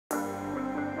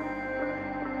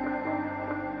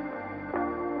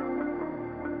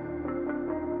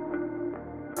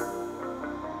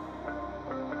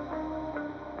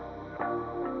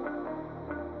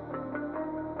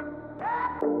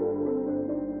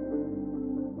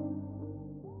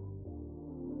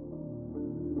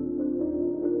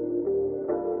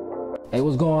Hey,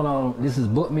 what's going on? This is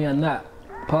Book Me or Not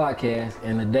podcast,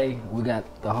 and today we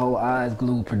got the whole Eyes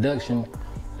Glued production.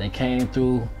 They came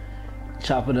through,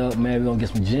 chop it up, man. We're gonna get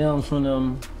some gems from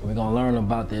them. We're gonna learn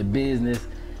about their business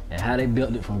and how they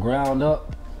built it from ground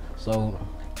up. So,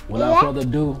 without further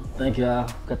ado, thank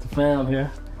y'all. Got the fam here.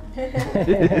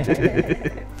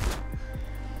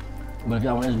 But if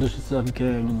y'all want to introduce yourself, you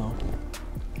can, you know.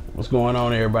 What's going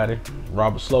on, everybody?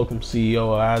 Robert Slocum,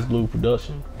 CEO of Eyes Glued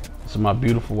Productions. This is my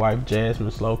beautiful wife,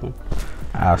 Jasmine Slocum.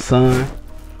 Our son,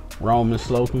 Roman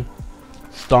Slocum,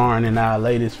 starring in our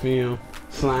latest film,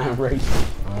 Slime Race.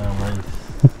 I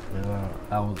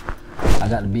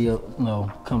got to be,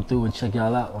 come through and check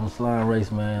y'all out on the Slime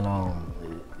Race, man. I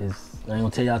ain't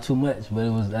gonna tell y'all too much, but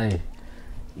it was, hey,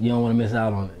 you don't want to miss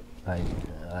out on it.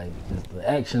 Like just the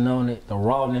action on it, the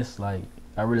rawness. Like,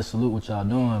 I really salute what y'all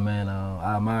doing, man.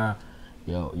 I admire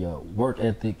your work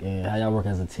ethic and how y'all work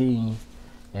as a team.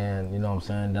 And you know what I'm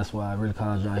saying? That's why I really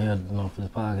called y'all here, for this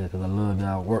podcast, because I love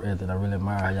y'all work ethic. I really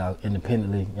admire how y'all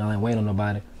independently, y'all ain't waiting on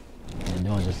nobody. You're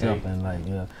doing it yourself,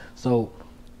 and So,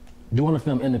 doing the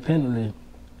film independently,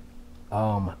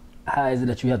 how is it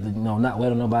that you have to, not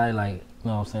wait on nobody? Like, you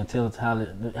know what I'm saying? Tell us how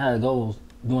it goes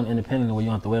doing it independently, where you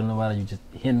don't have to wait on nobody. You just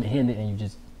hitting it and you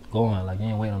just going. Like, you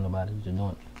ain't waiting on nobody. You just doing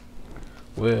it.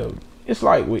 Well, it's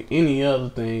like with any other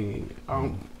thing.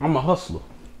 I'm a hustler.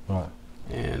 Right.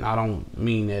 And I don't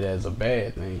mean that as a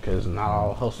bad thing, because not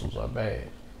all hustles are bad.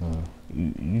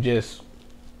 You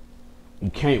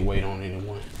can't wait on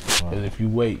anyone, because if you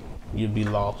wait, you'll be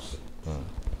lost.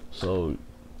 So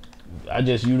I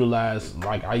just utilize,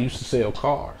 like, I used to sell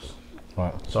cars.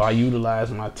 So I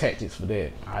utilized my tactics for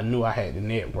that. I knew I had to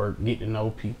network, get to know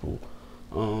people,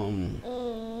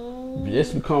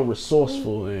 just become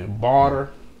resourceful and barter,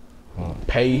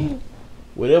 pay,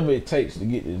 whatever it takes to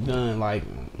get it done. Like,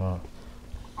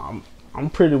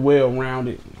 I'm pretty well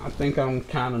rounded. I think I'm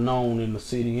kind of known in the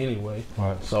city anyway.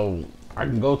 So I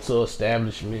can go to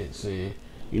establishments and,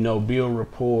 build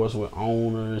rapport with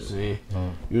owners, and,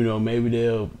 maybe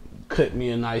they'll cut me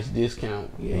a nice discount.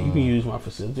 Yeah, you can use my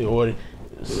facility. Or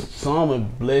some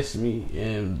have blessed me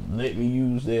and let me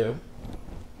use their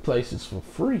places for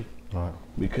free.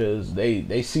 Because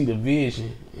they see the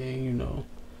vision, and,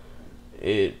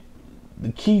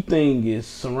 the key thing is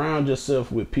surround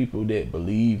yourself with people that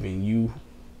believe in you,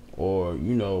 or,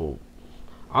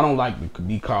 I don't like to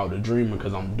be called a dreamer,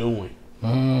 because I'm doing.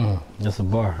 That's a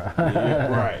bar. Yeah,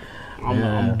 right.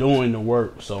 I'm doing the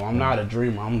work, so I'm not a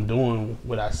dreamer. I'm doing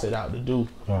what I set out to do.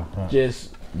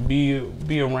 Just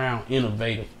be around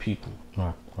innovative people.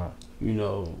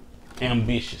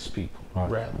 Ambitious people,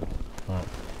 rather.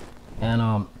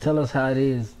 And tell us how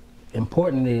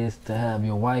important it is to have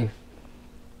your wife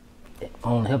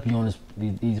help you on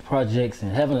these projects,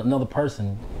 and having another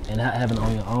person and having it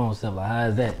on your own self. Like, how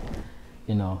is that?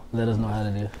 Let us know how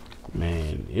that is.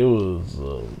 Man, it was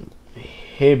a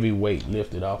heavy weight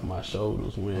lifted off my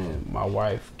shoulders when my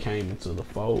wife came into the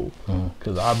fold,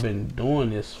 because I've been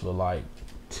doing this for like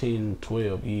 10,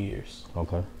 12 years.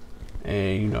 Okay.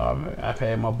 And I've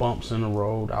had my bumps in the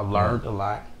road. I've learned a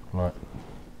lot.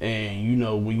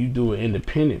 And when you do an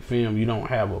independent film, you don't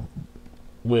have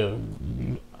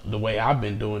the way I've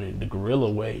been doing it, the guerrilla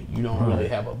way, you don't really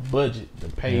have a budget to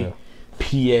pay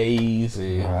PAs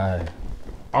and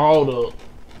all the,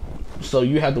 so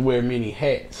you have to wear many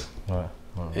hats.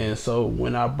 And so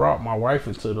when I brought my wife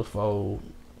into the fold,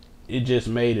 it just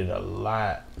made it a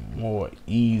lot more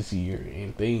easier,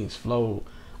 and things flowed.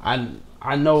 I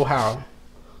know how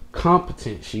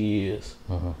competent she is.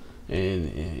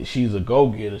 And she's a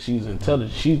go-getter. She's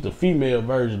intelligent. She's the female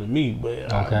version of me,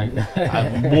 but I'm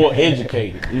more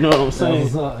educated. You know what I'm saying?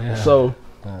 So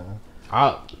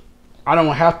I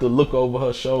don't have to look over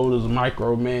her shoulders,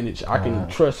 micromanage. I can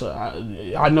trust her.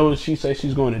 I know if she says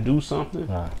she's going to do something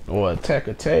or attack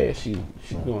a task, she's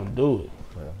going to do it.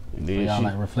 And then y'all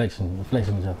like reflection with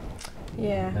y'all.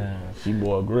 Yeah. She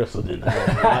more aggressive than I.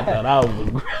 I thought I was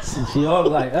aggressive. She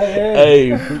always like,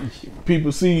 hey.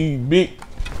 People see big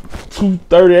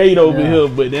 238 over here,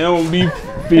 but they don't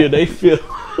they feel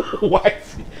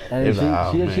wifey.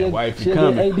 Hey, wifey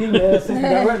coming. AD, man, let's get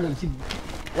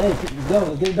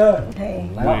it done. Hey.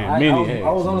 Like,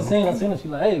 I was on the scene, I seen her, she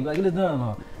like, hey, get it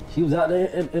done. She was out there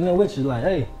in the witches like,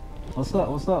 hey, what's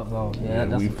up? So,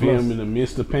 we filmed in the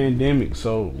midst of pandemic,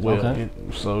 so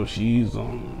so she's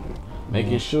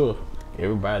making sure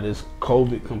everybody's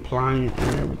COVID compliant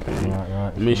and everything.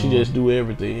 I mean, she just do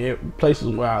everything. Places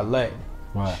where I lack,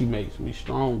 she makes me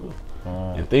stronger.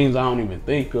 And things I don't even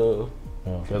think of,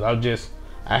 because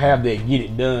I have that get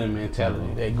it done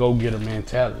mentality, that go getter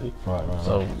mentality.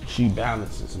 So she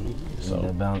balances me. So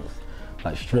that balance.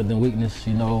 like strength and weakness.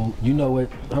 You know what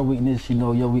her weakness, she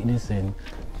know your weakness, and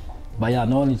by y'all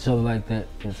knowing each other like that,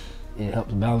 it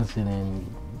helps balance it, and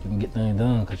you can get things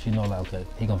done, because you know, like, okay,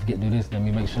 he gonna forget to do this, let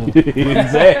me make sure.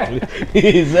 Exactly.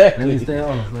 Let me stay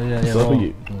on. So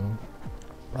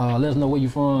yeah. Let us know where you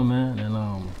from, man, and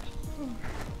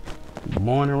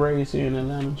born and raised here in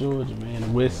Atlanta, Georgia, man. The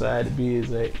west side to be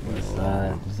exact. West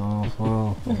side, zone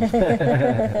 4.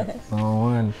 Zone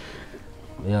 1.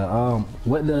 Yeah,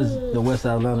 what does the west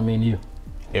side of Atlanta mean to you?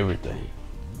 Everything.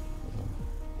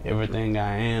 Everything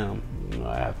I am, you know,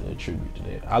 I have to attribute to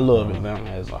that. I love Atlanta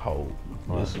as a whole.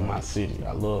 This is my city.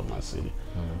 I love my city.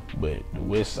 But the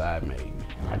west side made me.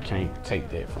 I can't take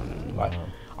that from them. Like,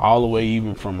 all the way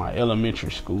even from my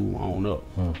elementary school on up.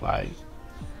 Like,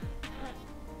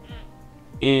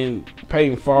 in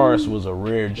Peyton Forest was a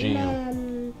rare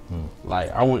gem.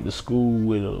 Like, I went to school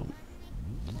with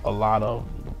a lot of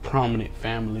prominent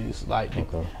families, like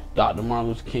Dr. Martin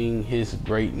Luther King, his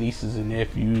great nieces and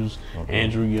nephews,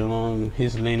 Andrew Young,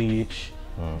 his lineage,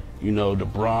 you know, the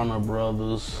Bronner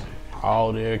brothers,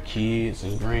 all their kids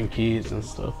and grandkids and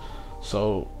stuff.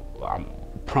 So,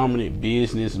 prominent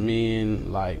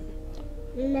businessmen, like,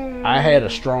 I had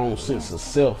a strong sense of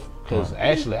self, because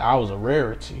actually I was a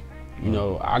rarity. You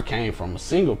know, I came from a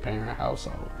single parent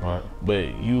household,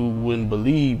 but you wouldn't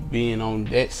believe, being on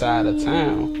that side of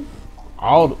town,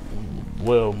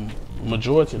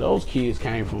 majority of those kids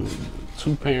came from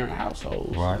 2-parent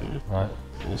households.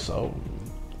 And so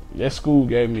that school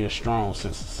gave me a strong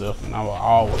sense of self, and I will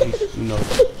always, you know,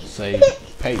 say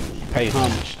pay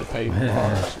homage to Peyton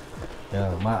Forest.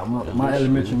 Yeah, my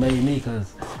elementary made me,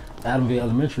 because Adamville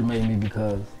Elementary made me,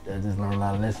 because I just learned a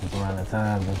lot of lessons around that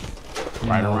time.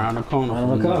 Right around the corner.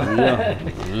 Yeah,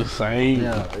 the same.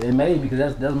 Yeah, it made me,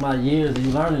 because that's my years,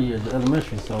 you learning years, the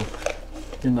elementary. So,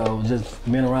 you know, just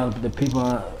being around the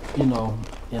people, you know,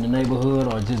 in the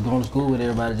neighborhood, or just going to school with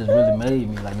everybody, just really made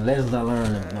me. Like, the lessons I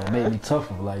learned, you know, made me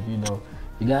tougher. Like, you know,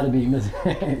 you gotta be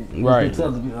right.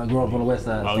 tough to grow up on the west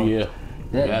side. Oh, so yeah.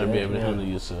 You gotta be able to handle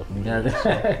yourself. You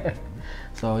gotta.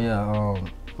 So yeah,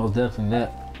 most definitely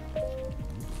that.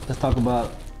 Let's talk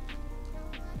about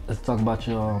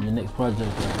your next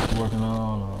project that you're working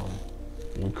on.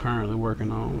 I'm currently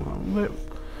working on.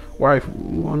 Wife,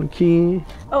 you want the key?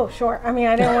 Oh, sure. I mean,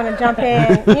 I didn't want to jump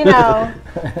in, you know,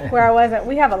 where I wasn't.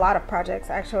 We have a lot of projects,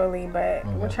 actually, but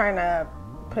we're trying to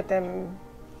put them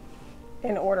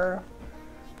in order.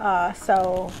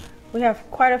 So we have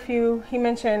quite a few. He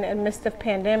mentioned in the midst of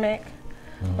pandemic,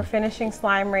 we're finishing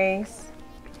Slime Race.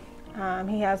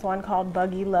 He has one called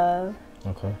Buggy Love.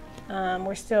 Okay.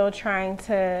 We're still trying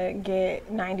to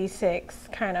get 96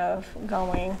 kind of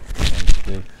going.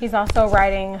 He's also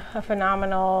writing a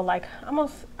phenomenal, like,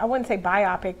 almost, I wouldn't say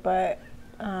biopic, but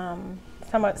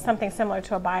something similar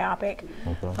to a biopic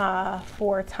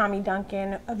for Tommy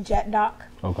Duncan of Jet Doc.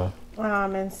 Okay.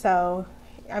 And so,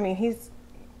 I mean,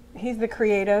 he's the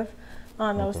creative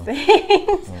on those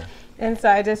things. And so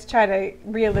I just try to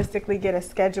realistically get a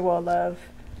schedule of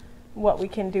what we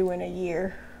can do in a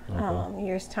year.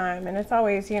 Year's time, and it's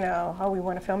always, you know, we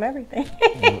want to film everything.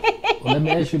 Well, let me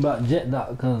ask you about Jet Doc,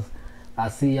 because I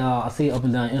see it up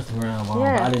and down Instagram.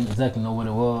 I didn't exactly know what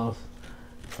it was.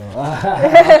 So,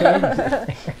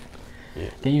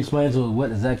 Can you explain to us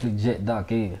what exactly Jet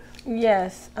Doc is?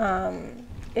 Yes,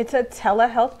 it's a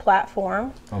telehealth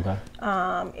platform. Okay.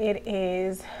 It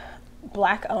is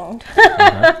Black owned.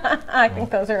 I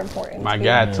think those are important. My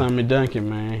guy Tommy Duncan,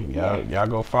 man, y'all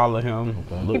go follow him.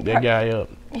 Look that guy up.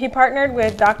 He partnered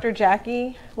with Dr.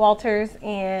 Jackie Walters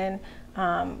and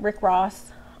Rick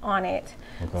Ross on it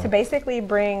to basically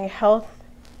bring health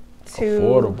to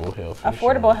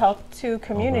affordable health to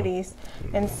communities.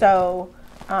 And so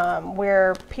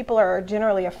where people are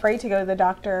generally afraid to go to the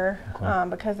doctor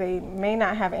because they may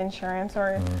not have insurance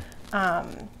or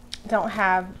don't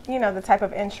have, you know, the type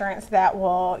of insurance that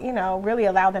will, you know, really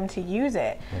allow them to use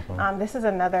it. This is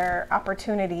another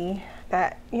opportunity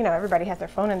that, you know, everybody has their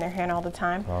phone in their hand all the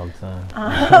time. All the time.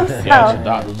 So, yeah, your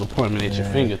doctor's appointment at your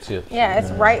fingertips. Yeah,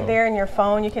 it's right there in your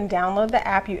phone. You can download the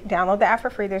app. You download the app for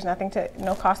free. There's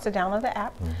no cost to download the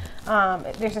app.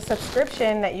 There's a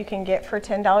subscription that you can get for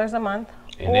 $10 a month.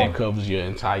 And that covers your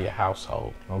entire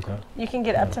household. Okay. You can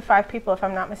get up to 5 people, if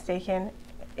I'm not mistaken,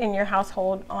 in your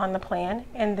household on the plan,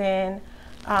 and then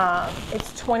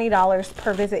it's $20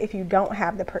 per visit if you don't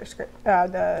have the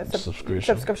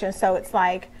subscription. So it's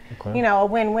like, you know, a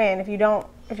win-win. If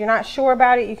you're not sure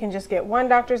about it, you can just get one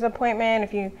doctor's appointment.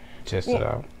 If you test it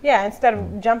out. Yeah, instead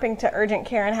of jumping to urgent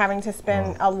care and having to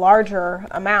spend a larger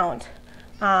amount,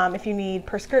 If you need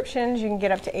prescriptions, you can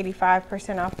get up to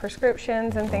 85% off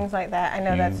prescriptions and things like that. I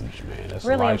know that's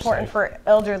really important for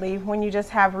elderly when you just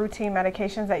have routine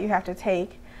medications that you have to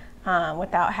take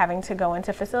without having to go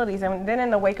into facilities. And then in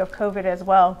the wake of COVID as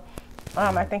well,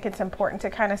 I think it's important to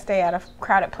kind of stay out of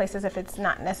crowded places if it's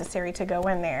not necessary to go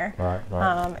in there. Right.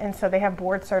 And so they have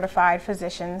board certified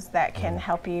physicians that can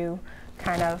help you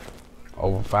kind of.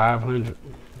 Over 500.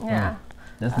 Yeah.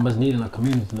 That's much needed in our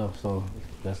community though, so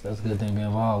that's a good thing to be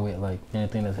involved with, like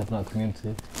anything that's helping our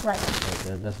community. Right.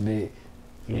 Like, that's big.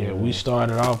 Yeah, we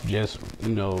started off just,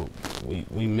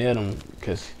 we met him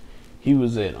because he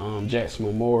was at Jackson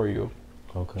Memorial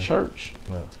Church.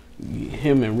 Yeah.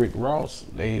 Him and Rick Ross,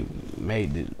 they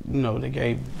made they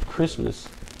gave Christmas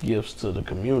gifts to the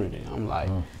community. I'm like,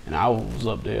 and I was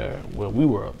up there, we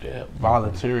were up there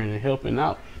volunteering and helping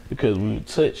out because we were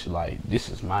touched, like, this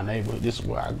is my neighborhood, this is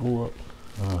where I grew up.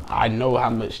 I know how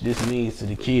much this means to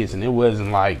the kids, and it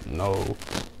wasn't like no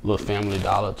little Family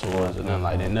Dollar toys or nothing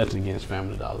like that. Nothing against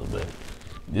Family Dollar, but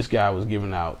this guy was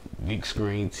giving out big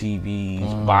screen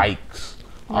TVs, bikes,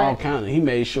 all kind of. He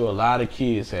made sure a lot of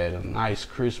kids had a nice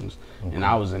Christmas, and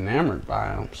I was enamored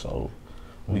by him. So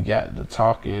we got to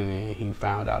talking, and he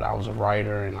found out I was a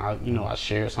writer, and I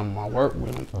shared some of my work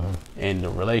with him, and the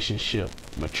relationship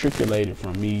matriculated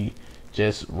from me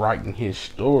just writing his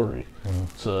story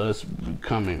to us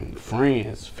becoming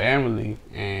friends, family,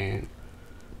 and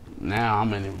now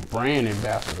I'm a brand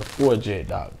ambassador for Jet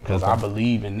Doc because I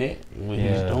believe in that, what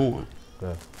he's doing.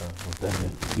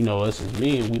 Us as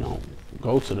men, we don't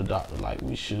go to the doctor like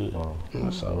we should.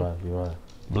 So you're right.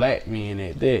 Black men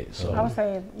at that. So I would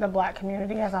say the Black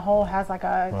community as a whole has like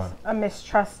a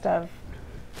mistrust of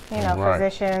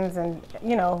physicians and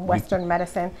Western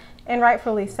medicine, and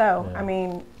rightfully so. I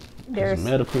mean, there's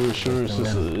medical insurance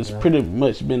it's pretty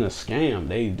much been a scam.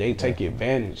 They take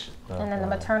advantage. And then the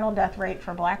maternal death rate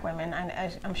for Black women,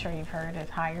 I'm sure you've heard, is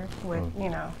higher. With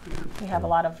you have a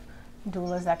lot of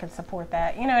doulas that could support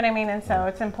that. You know what I mean? And so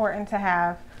it's important to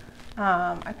have,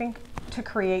 I think, to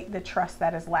create the trust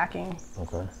that is lacking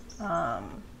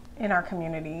in our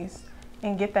communities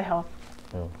and get the health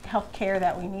care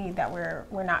that we need, that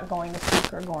we're not going to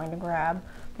seek or going to grab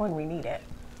when we need it.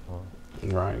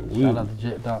 Right. Shout out to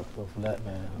Jet Doc for that,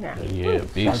 man. Yeah,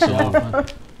 big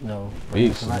salute.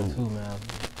 Big salute too,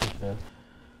 man.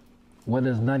 What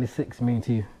does 96 mean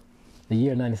to you? The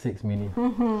year 96 mean to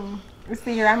you? It's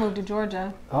the year I moved to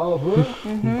Georgia. Oh,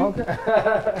 really?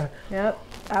 Okay. Yep,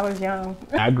 I was young.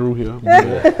 I grew here.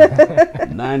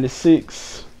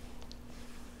 96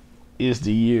 is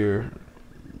the year,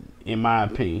 in my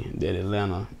opinion, that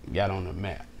Atlanta got on the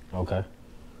map. Okay.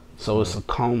 So it's a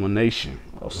culmination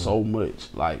of so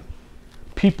much. Like,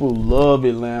 people love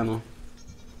Atlanta,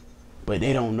 but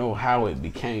they don't know how it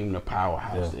became the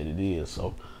powerhouse that it is.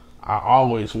 So I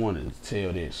always wanted to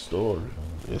tell that story.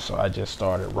 And so I just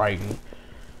started writing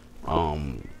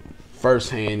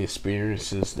firsthand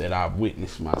experiences that I've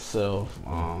witnessed myself.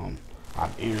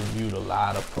 I've interviewed a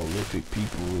lot of prolific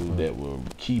people that were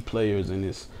key players in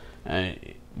this. And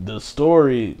the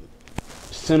story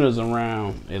centers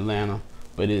around Atlanta,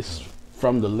 but it's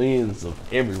from the lens of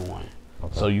everyone.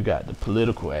 So you got the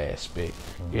political aspect,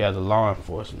 you have the law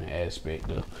enforcement aspect,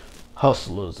 the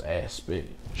hustlers aspect,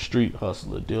 street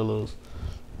hustler, dealers,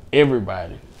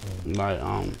 everybody. Like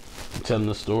telling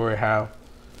the story how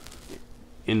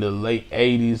in the late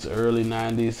 80s, early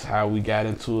 90s, how we got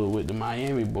into it with the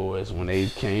Miami boys when they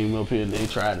came up here and they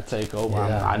tried to take over.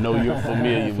 I know you're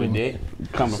familiar with that,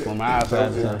 coming from our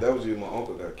side. That was you. My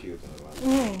uncle got killed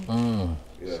in the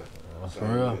Yeah. That's for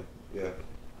real? Yeah.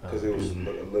 Because it was a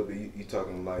little bit, you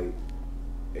talking like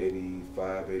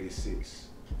 85, 86.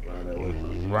 Around that way.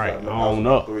 Right, I was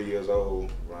up. 3 years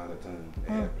old around that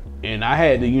time. And I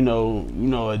had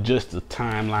to, adjust the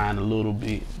timeline a little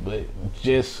bit, but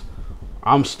just,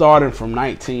 I'm starting from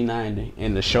 1990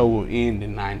 and the show will end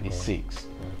in 96.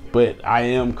 But I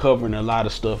am covering a lot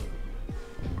of stuff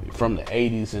from the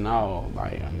 80s and all.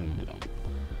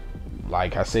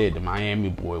 Like I said, the Miami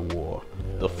Boy War,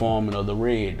 the forming of the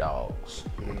Red Dogs,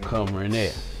 covering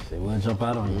that. They wouldn't jump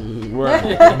out on you. Right.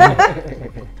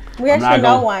 We actually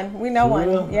know one. We know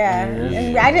one. Yeah.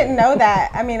 And I didn't know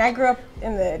that. I mean, I grew up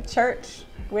in the church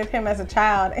with him as a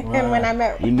child. And when I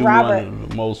met you knew Robert. One of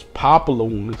the most popular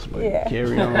ones, but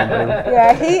carry on, bro.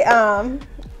 Yeah, he,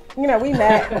 we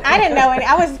met. I didn't know any.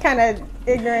 I was kind of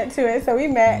ignorant to it. So we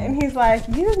met and he's like,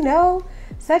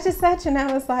 such and such. And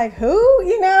I was like, who?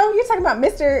 You're talking about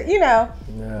Mr.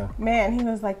 Yeah. Man, he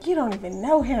was like, you don't even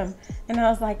know him. And I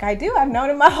was like, I do. I've known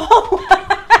him my whole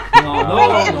life.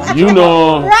 You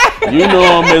know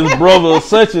him as brother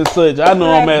such and such. I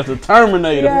know him as the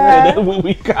Terminator. Yeah. That's what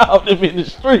we called him in the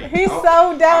street. He's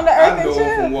so down to earth. I know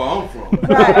him from where I'm from.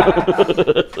 Right.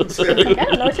 I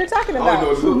don't know what you're talking about. I don't know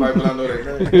what it looks like, but I know that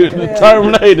name. The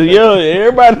Terminator, yeah.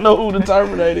 Everybody know who the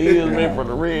Terminator is, man, for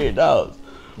the Red Dogs.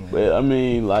 But I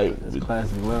mean, like,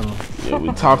 classic level. Yeah,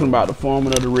 we're talking about the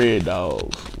forming of the Red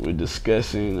Dogs. We're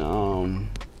discussing.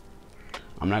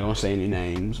 I'm not gonna say any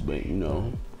names, but you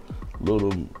know,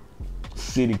 little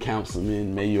city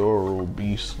councilman, mayoral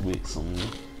beefs with some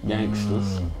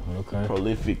gangsters,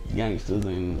 prolific gangsters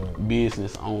and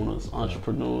business owners,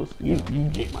 entrepreneurs. You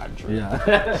get my drift.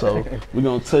 Yeah. So we're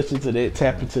gonna touch into that,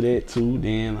 tap into that too.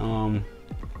 Then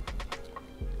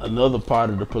another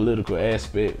part of the political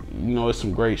aspect, you know, it's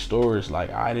some great stories. Like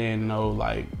I didn't know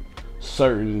like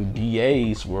certain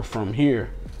DAs were from here.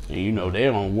 And you know,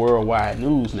 they're on worldwide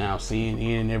news now,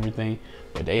 CNN and everything,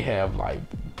 but they have like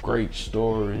great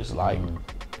stories, like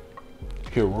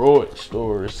heroic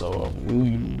stories. So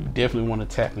we definitely want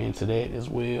to tap into that as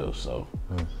well. So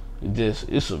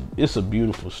it's a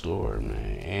beautiful story,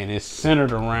 man, and it's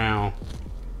centered around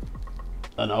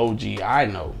an OG I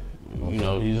know. You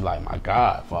know, he's like my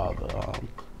godfather.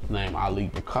 His name Ali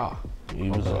Bakar. He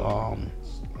was I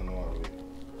know Ali.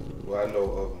 Well, I know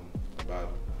of him about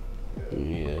him.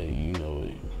 Yeah, you know,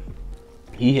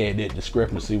 he had that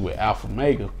discrepancy with Alpha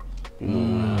Mega. You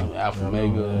know, Alpha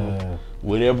Mega,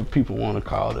 whatever people want to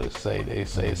call it, they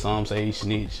say some say he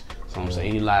snitched, some say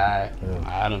he lied.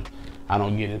 Yeah. I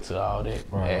don't get into all that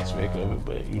aspect of it,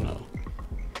 but you know,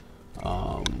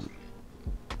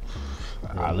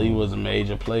 Ali was a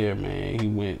major player, man. He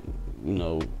went, you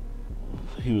know,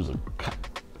 he was a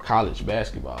college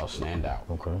basketball standout.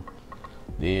 Okay.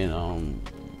 Then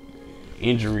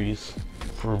injuries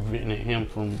prevented him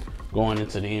from going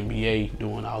into the NBA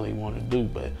doing all he wanted to do.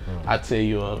 But I tell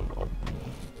you a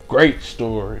great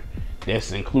story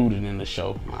that's included in the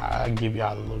show. I'll give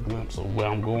y'all a little glimpse of where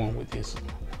I'm going with this.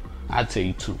 I'll tell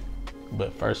you two.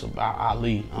 But first about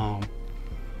Ali.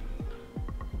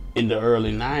 In the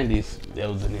early 90s,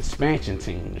 there was an expansion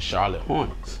team, the Charlotte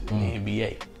Hornets, in the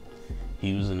NBA.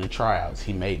 He was in the tryouts.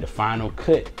 He made the final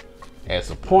cut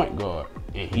as a point guard.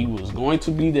 And he was going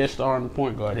to be their starting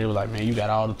point guard. They were like, man, you got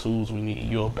all the tools we need.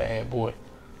 You're a bad boy.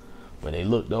 But they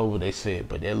looked over, they said,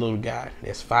 but that little guy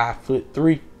that's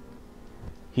 5'3",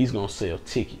 he's going to sell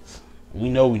tickets. We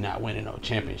know we're not winning no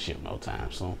championship no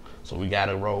time soon. So we got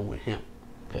to roll with him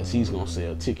because he's going to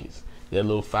sell tickets. That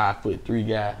little 5'3"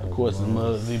 guy, of course, is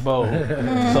Muggsy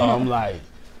Bogues. So I'm like,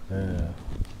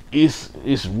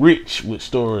 it's rich with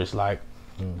stories. Like,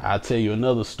 I'll tell you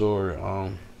another story.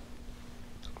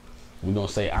 We're gonna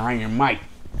say Iron Mike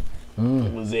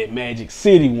was at Magic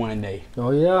City one day.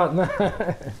 Oh yeah.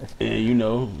 And you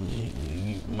know,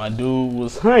 my dude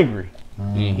was hungry.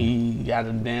 And he got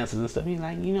the dancers and stuff. He's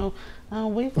like, you know,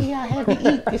 where we all have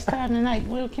to eat this time of night?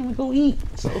 Where can we go eat?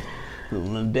 So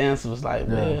the dancer was like,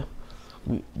 well,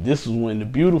 this was when the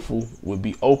Beautiful would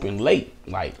be open late,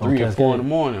 like 3 or 4 in the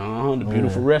morning. The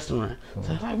Beautiful restaurant.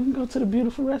 So like, we can go to the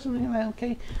Beautiful restaurant. He's like,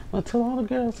 okay, well, tell all the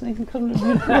girls they can come to the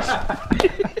Beautiful restaurant.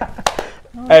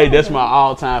 Hey, that's my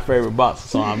all-time favorite boxer,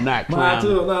 so I'm not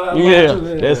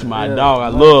clowning. That's my dog. I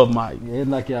love Mike. Yeah,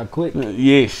 knock you out quick.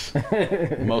 Yes.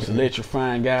 Most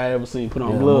electrifying guy I ever seen put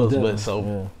on gloves. But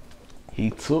so he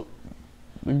took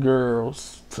the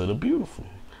girls to the Beautiful.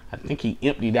 I think he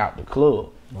emptied out the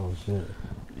club. Oh shit.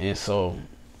 And so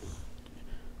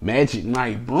Magic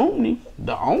Mike Bruni,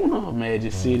 the owner of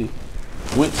Magic City,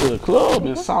 went to the club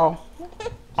and saw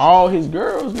all his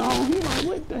girls gone. He like,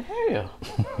 what the hell?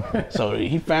 So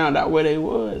he found out where they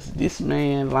was. This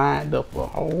man lined up a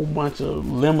whole bunch of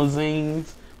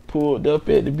limousines, pulled up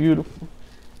at the Beautiful.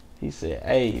 He said,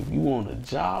 hey, if you want a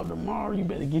job tomorrow, you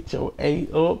better get your A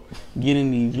up, get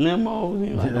in these limos.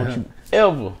 He like, don't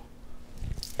you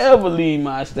ever leave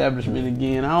my establishment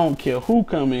again. I don't care who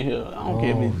come in here. I don't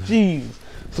care if it's Jesus.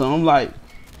 So I'm like,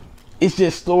 it's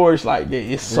just stories like that.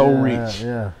 It's so rich.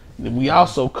 Yeah. We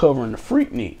also covering the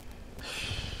Freaknik.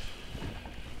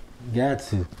 Got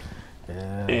to.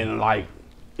 Yeah. And like,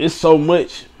 it's so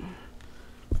much.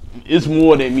 It's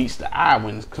more than meets the eye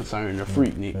when it's concerning the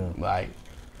Freaknik. Yeah. Like,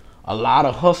 a lot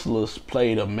of hustlers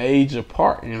played a major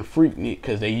part in Freaknik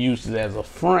because they used it as a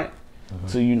front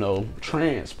to, you know,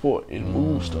 transport and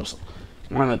move stuff. So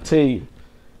I'm gonna tell you,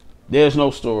 there's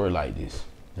no story like this.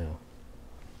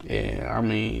 Yeah, I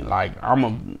mean, like, I'm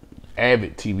a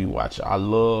avid TV watcher. I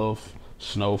love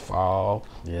Snowfall,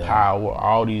 Power,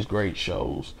 all these great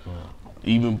shows.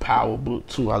 Even Power Book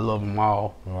 2, I love them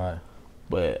all. Right.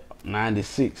 But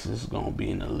 96 is gonna be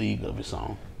in a league of its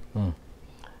own.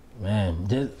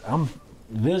 Man,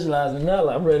 visualizing now.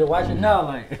 Like, I'm ready to watch it now.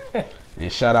 Like,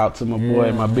 and shout out to my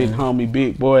boy, my big homie,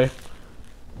 Big Boi.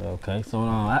 Okay, so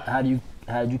how do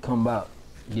you come about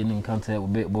getting in contact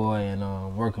with Big Boi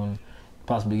and working,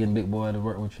 possibly getting Big Boi to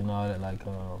work with you and all that? Like,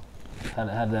 how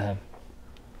did that happen?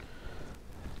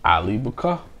 Ali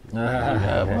Bakar.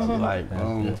 Like,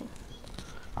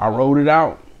 I wrote it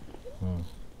out.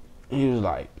 He was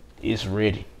like, it's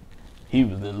ready. He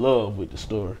was in love with the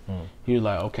story. He was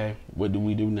like, okay, what do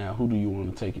we do now? Who do you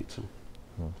want to take it to?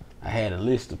 I had a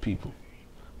list of people,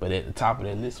 but at the top of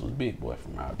that list was Big Boi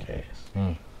from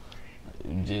OutKast.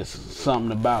 Just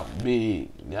something about Big.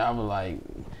 I was like,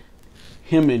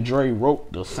 him and Dre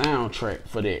wrote the soundtrack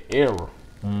for that era.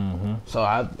 So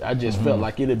I just felt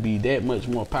like it'd be that much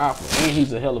more powerful. And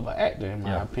he's a hell of an actor in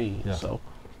my opinion. So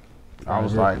I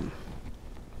was like,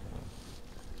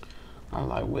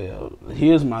 well,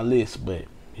 here's my list, but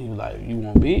he was like, you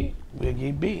want Big? We'll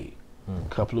get Big. A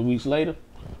couple of weeks later,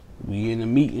 we in a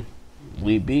meeting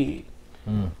with Big.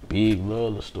 Big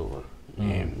love the story.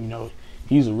 And you know,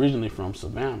 he's originally from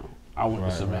Savannah. I went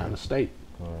to Savannah State.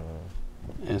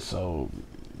 And so,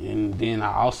 and then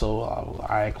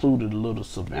I included a little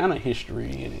Savannah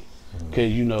history in it.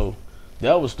 Cause you know,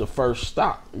 that was the first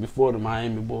stop before the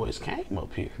Miami boys came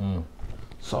up here.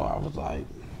 So I was like,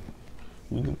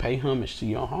 we can pay homage to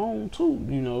your home too.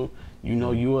 You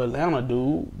know you're an Atlanta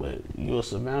dude, but you're a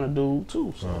Savannah dude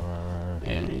too. So,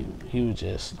 and he was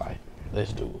just like,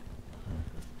 let's do it.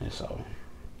 And so,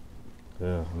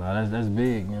 yeah, no, that's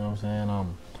big. You know what I'm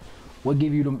saying? What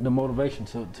give you the motivation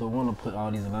to want to put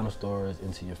all these Atlanta stories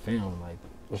into your film? Like,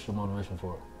 what's your motivation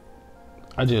for it?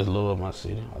 I just love my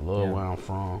city. I love where I'm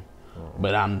from.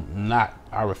 But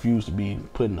I refuse to be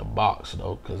put in a box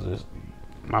though, because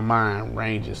my mind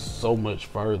ranges so much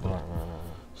further.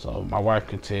 So my wife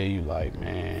can tell you, like,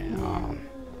 man,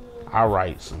 I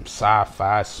write some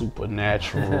sci-fi,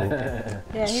 supernatural,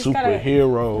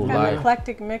 superhero, got an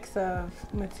eclectic mix of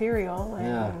material,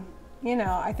 and you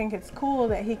know, I think it's cool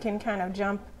that he can kind of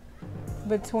jump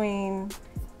between,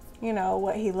 you know,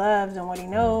 what he loves and what he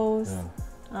knows,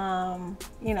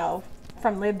 you know,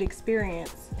 from lived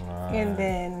experience, and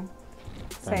then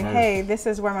say, hey, this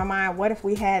is where my mind, what if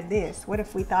we had this? What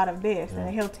if we thought of this?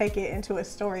 And he'll take it into a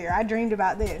story, or I dreamed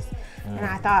about this, and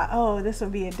I thought, oh, this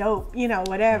would be a dope, you know,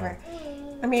 whatever.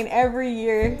 I mean, every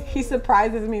year he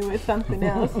surprises me with something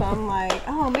else. So I'm like,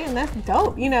 oh man, that's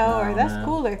dope, you know, or that's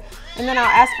cooler. And then I'll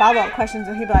ask follow-up questions,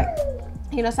 and he'll be like,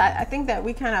 you know, so I think that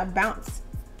we kind of bounce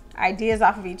ideas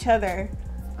off of each other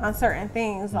on certain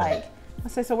things. Like, I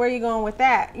say, so where are you going with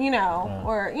that? You know,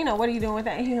 or, you know, what are you doing with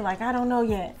that? And he's like, I don't know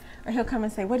yet. Or he'll come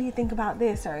and say, what do you think about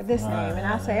this or this name? And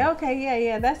I'll say, okay,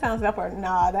 yeah, that sounds up, or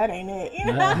nah, that ain't it. You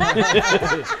know?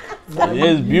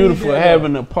 It's beautiful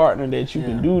having a partner that you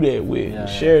can do that with and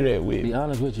share that with. Be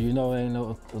honest with you, you know, ain't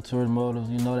no ulterior motives.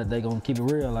 You know that they gonna keep it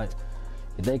real. Like,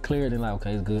 if they clear it, then like,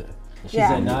 okay, it's good. If she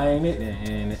said, nah, ain't it,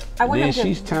 then then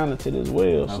she's talented as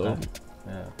well. So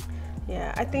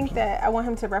yeah, I think that I want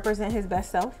him to represent his best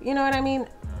self. You know what I mean?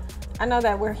 I know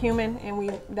that we're human and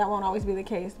that won't always be the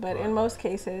case, but in most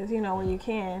cases, you know, when you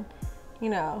can, you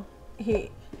know,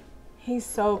 he's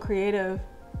so creative.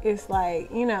 It's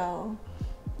like, you know,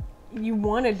 you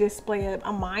want to display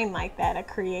a mind like that, a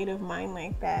creative mind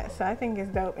like that. So I think it's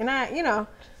dope. And I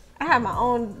have my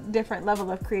own different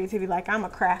level of creativity. Like, I'm a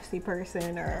craftsy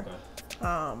person, or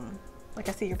like,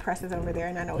 I see your presses over there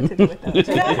and I know what to do with those.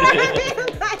 You know what I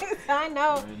mean? Like, so I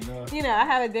know, you know, I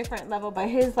have a different level, but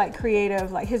his like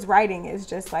creative, like his writing is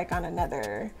just like on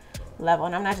another level.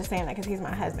 And I'm not just saying that because he's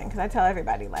my husband, because I tell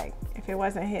everybody, like, if it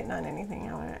wasn't hitting on anything,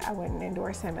 I wouldn't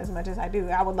endorse him as much as I do.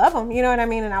 I would love him, you know what I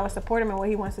mean? And I would support him in what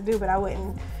he wants to do, but I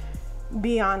wouldn't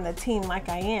be on the team like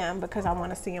I am, because I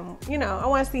want to see him, you know, I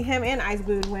want to see him and Eyes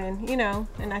Glued win, you know.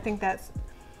 And I think that's,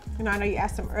 you know, I know you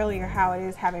asked him earlier how it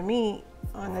is having me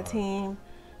on the team,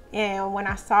 and when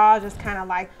I saw just kind of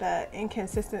like the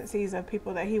inconsistencies of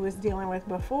people that he was dealing with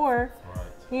before,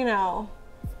 you know,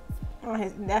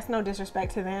 that's no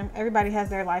disrespect to them. Everybody has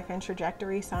their life and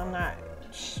trajectory, so I'm not,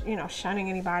 you know, shunning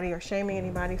anybody or shaming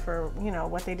anybody for, you know,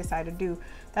 what they decide to do.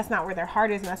 That's not where their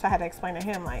heart is, and that's why I had to explain to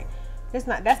him, like, that's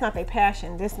not their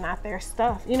passion, this not their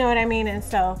stuff, you know what I mean? And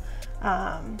so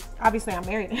obviously I'm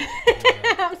married.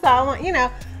 So I want, you know,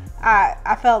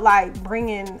 I felt like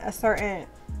bringing a certain,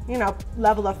 you know,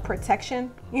 level of protection,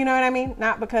 you know what I mean?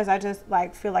 Not because I just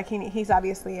like feel like he's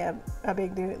obviously a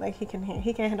big dude, like he can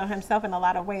handle himself in a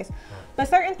lot of ways, but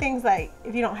certain things, like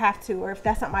if you don't have to, or if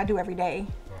that's something I do every day,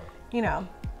 you know,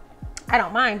 I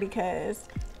don't mind, because,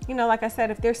 you know, like I said,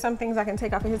 if there's some things I can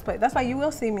take off of his plate, that's why you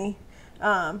will see me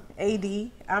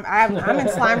AD. I'm in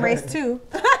Slime Race too.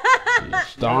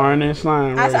 Starring in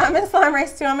Slime Race. I'm in Slime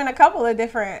Race too. I'm in a couple of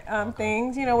different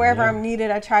things. You know, wherever I'm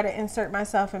needed, I try to insert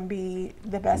myself and be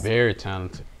the best. Very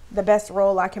talented. The best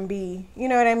role I can be. You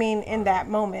know what I mean? In that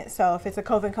moment. So if it's a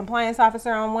COVID compliance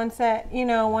officer on one set, you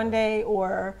know, one day,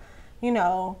 or, you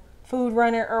know, food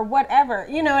runner or whatever,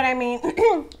 you know what I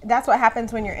mean? That's what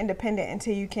happens when you're independent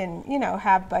until you can, you know,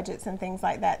 have budgets and things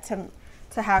like that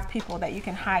to have people that you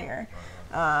can hire.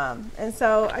 And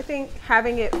so I think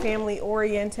having it family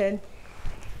oriented,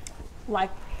 like,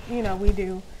 you know, we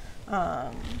do.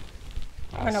 My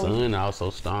son also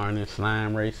starring in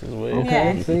Slime Race as well.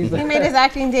 Okay, yeah, he made his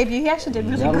acting debut. He actually did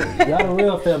really good. Y'all a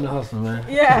real family hustle, man.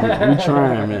 Yeah. We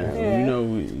trying, man. Yeah.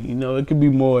 You know, it could be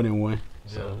more than one.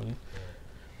 So.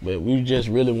 But we just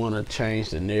really want to change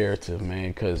the narrative, man,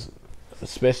 because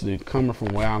especially coming from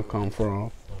where I come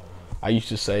from, I used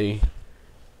to say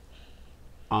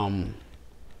I'm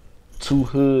too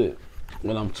hood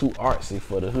when I'm too artsy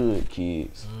for the hood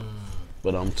kids,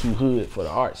 but I'm too hood for the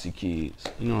artsy kids.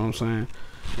 You know what I'm saying?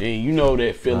 And you know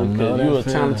that feeling because you're a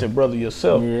talented brother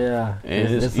yourself. Yeah.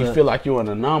 And you feel like you're an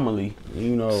anomaly,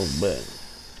 you know, but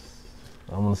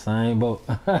I'm on the same boat.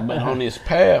 But on this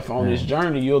path, on this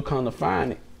journey, you'll come to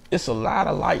find it. It's a lot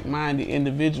of like-minded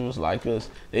individuals like us.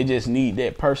 They just need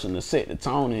that person to set the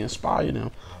tone and inspire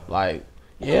them. Like,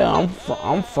 yeah,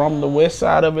 I'm from the west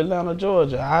side of Atlanta,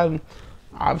 Georgia.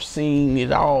 I've seen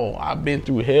it all. I've been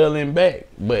through hell and back.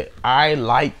 But I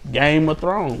like Game of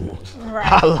Thrones. Right.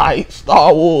 I like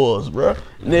Star Wars, bro.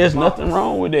 And there's nothing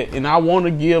wrong with that. And I want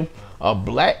to give a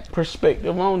black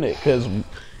perspective on that because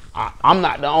I'm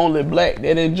not the only black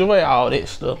that enjoy all that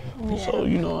stuff. Yeah. So,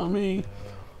 you know what I mean?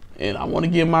 And I want to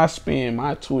give my spin,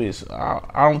 my twist. I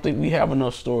don't think we have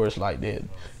enough stories like that.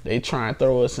 They try and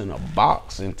throw us in a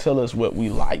box and tell us what we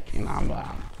like, and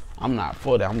I'm not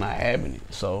for that. I'm not having it.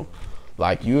 So,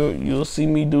 like you'll see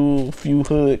me do a few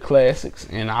hood classics,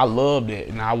 and I love that,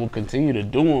 and I will continue to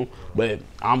do them. But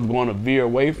I'm going to veer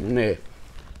away from that.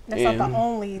 That's not the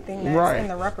only thing that's in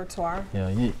the repertoire.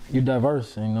 Yeah, you're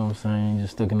diverse. You know what I'm saying? You're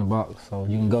just stuck in the box, so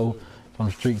you can go on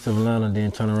the streets of Atlanta,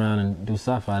 then turn around and do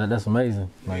sci-fi. That's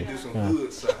amazing. Like, do some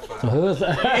hood sci-fi. Some hood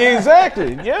sci-fi.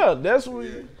 Exactly. Yeah, that's what.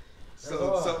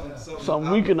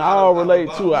 Something we can all relate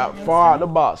to out far out the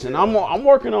box. And I'm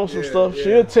working on some stuff. Yeah.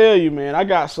 She'll tell you, man. I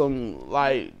got some,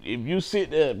 like, if you sit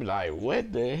there and be like,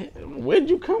 what the hell? Where'd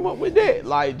you come up with that?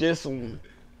 Like, just some.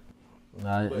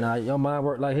 Nah, your mind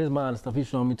work like his mind and stuff. He's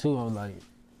showing me too. I'm like,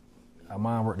 our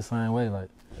mind work the same way. Like,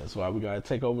 that's why we gotta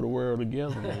take over the world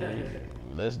together, man.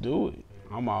 Let's do it.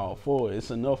 I'm all for it. It's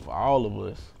enough for all of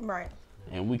us. Right.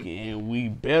 And we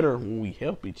better when we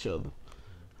help each other.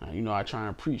 You know, I try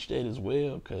and preach that as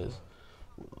well because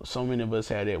so many of us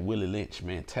have that Willie Lynch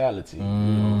mentality. You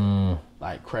know,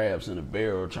 like crabs in a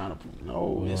barrel trying to.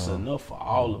 No, it's enough for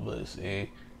all of us. And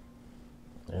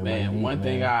man, one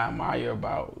thing I admire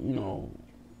about, you know,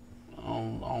 I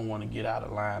don't want to get out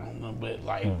of line on them, but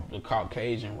like the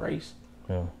Caucasian race.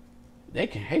 Yeah. They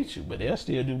can hate you, but they'll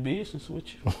still do business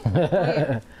with you.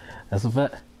 That's a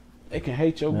fact. They can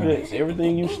hate your guts,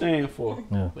 everything you stand for,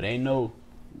 but they know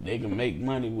they can make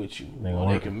money with you,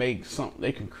 or they can make something.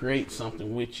 They can create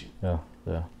something with you.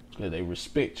 Yeah. Because they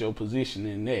respect your position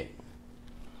in that.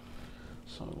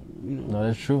 So you know. No,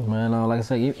 that's true, man. Like I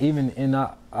say, even in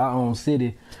our own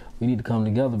city, we need to come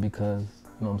together because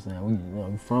you know what I'm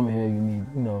saying. We from here. You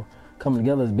need coming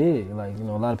together is big. Like a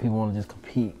lot of people want to just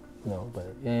compete.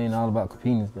 But it ain't all about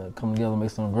competing. It's to come together and make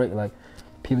something great. Like,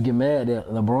 people get mad that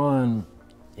LeBron,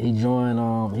 he joined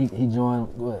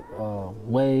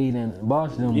Wade and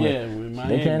Bosh them. Yeah,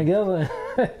 they came together.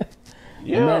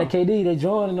 Yeah. Mad at KD, they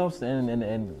joined,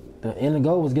 and the end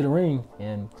goal was get a ring.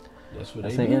 And that's what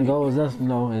I say end goal is us,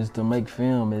 is to make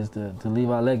film, is to leave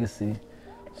our legacy.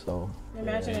 So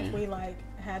imagine if we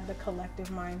had the collective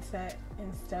mindset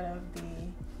instead of the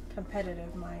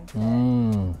competitive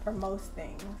mindset for most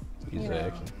things.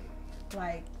 Exactly.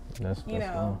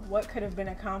 What could have been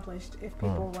accomplished if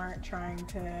people weren't trying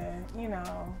to,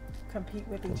 compete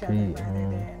with each other rather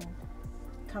than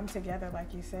come together,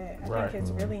 like you said. I think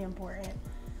it's really important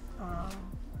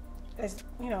as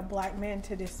black men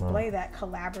to display that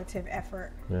collaborative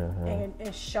effort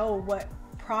and show what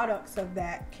products of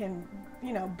that can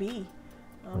be.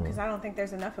 Because I don't think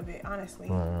there's enough of it, honestly.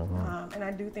 And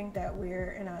I do think that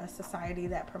we're in a society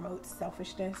that promotes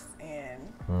selfishness and,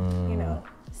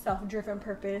 self-driven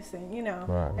purpose. And,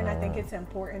 and I think it's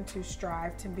important to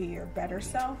strive to be your better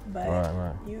self.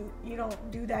 But you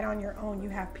don't do that on your own. You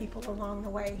have people along the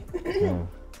way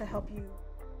to help you.